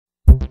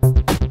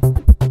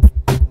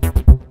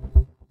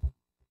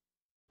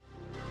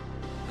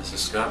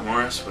Scott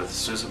Morris with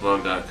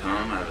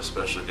SousaBlog.com. I have a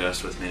special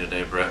guest with me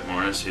today, Brett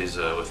Morris. He's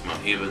with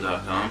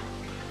Mohiba.com,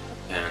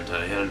 and he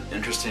had an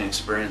interesting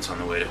experience on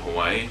the way to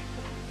Hawaii,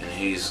 and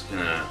he's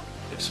going to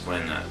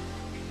explain that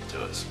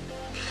to us.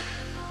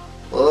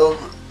 Well,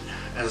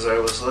 as I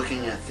was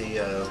looking at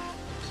the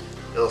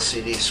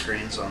LCD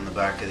screens on the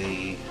back of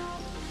the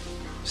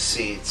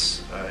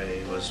seats,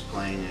 I was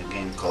playing a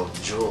game called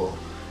Jewel,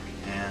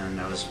 and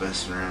I was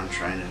messing around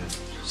trying to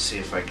see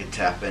if I could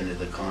tap into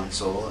the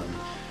console, and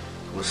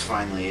was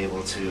finally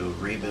able to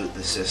reboot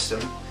the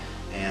system,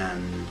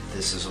 and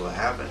this is what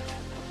happened.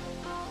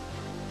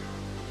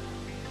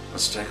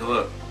 Let's take a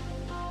look.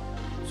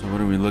 So what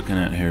are we looking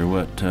at here?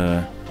 What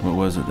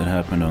was it that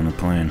happened on the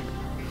plane?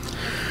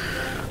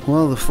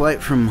 Well, the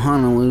flight from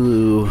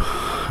Honolulu,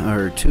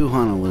 or to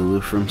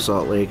Honolulu from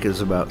Salt Lake, is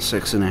about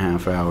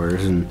 6.5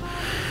 hours, and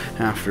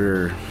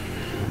after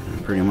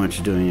pretty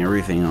much doing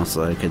everything else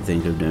that I could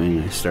think of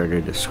doing, I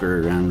started to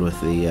screw around with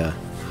the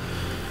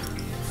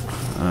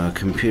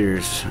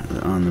computers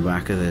on the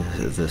back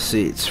of the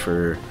seats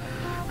for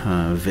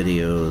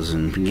videos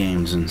and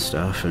games and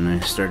stuff, and I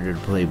started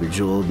to play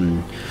Bejeweled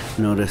and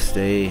noticed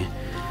a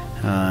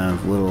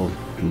little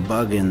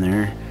bug in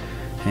there,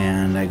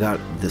 and I got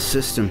the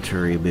system to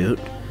reboot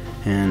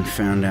and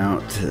found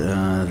out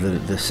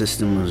that the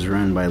system was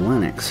run by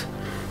Linux.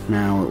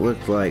 Now, it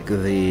looked like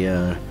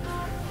the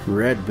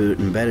Red Boot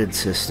embedded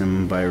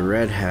system by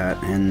Red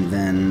Hat and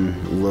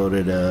then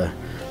loaded a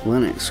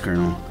Linux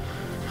kernel.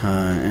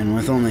 And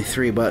with only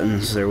 3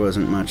 buttons, there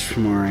wasn't much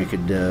more I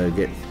could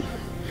get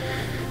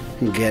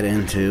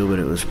into, but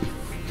it was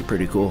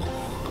pretty cool.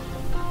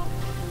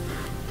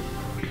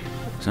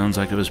 Sounds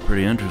like it was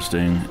pretty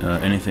interesting.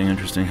 Anything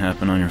interesting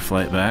happen on your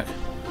flight back?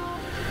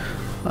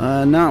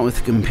 Not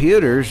with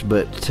computers,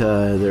 but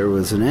there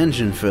was an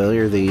engine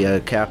failure. The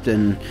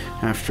captain,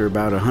 after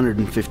about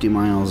 150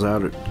 miles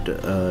out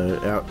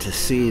to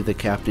sea, the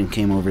captain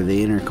came over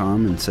the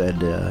intercom and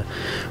said,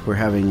 we're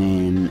having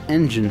an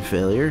engine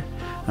failure,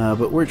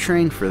 but we're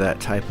trained for that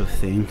type of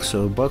thing,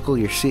 so buckle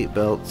your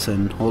seatbelts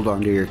and hold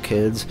on to your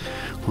kids.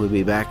 We'll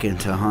be back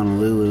into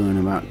Honolulu in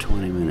about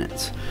 20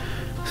 minutes.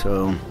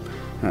 So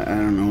I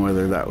don't know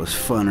whether that was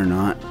fun or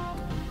not,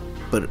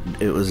 but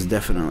it was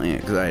definitely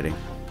exciting.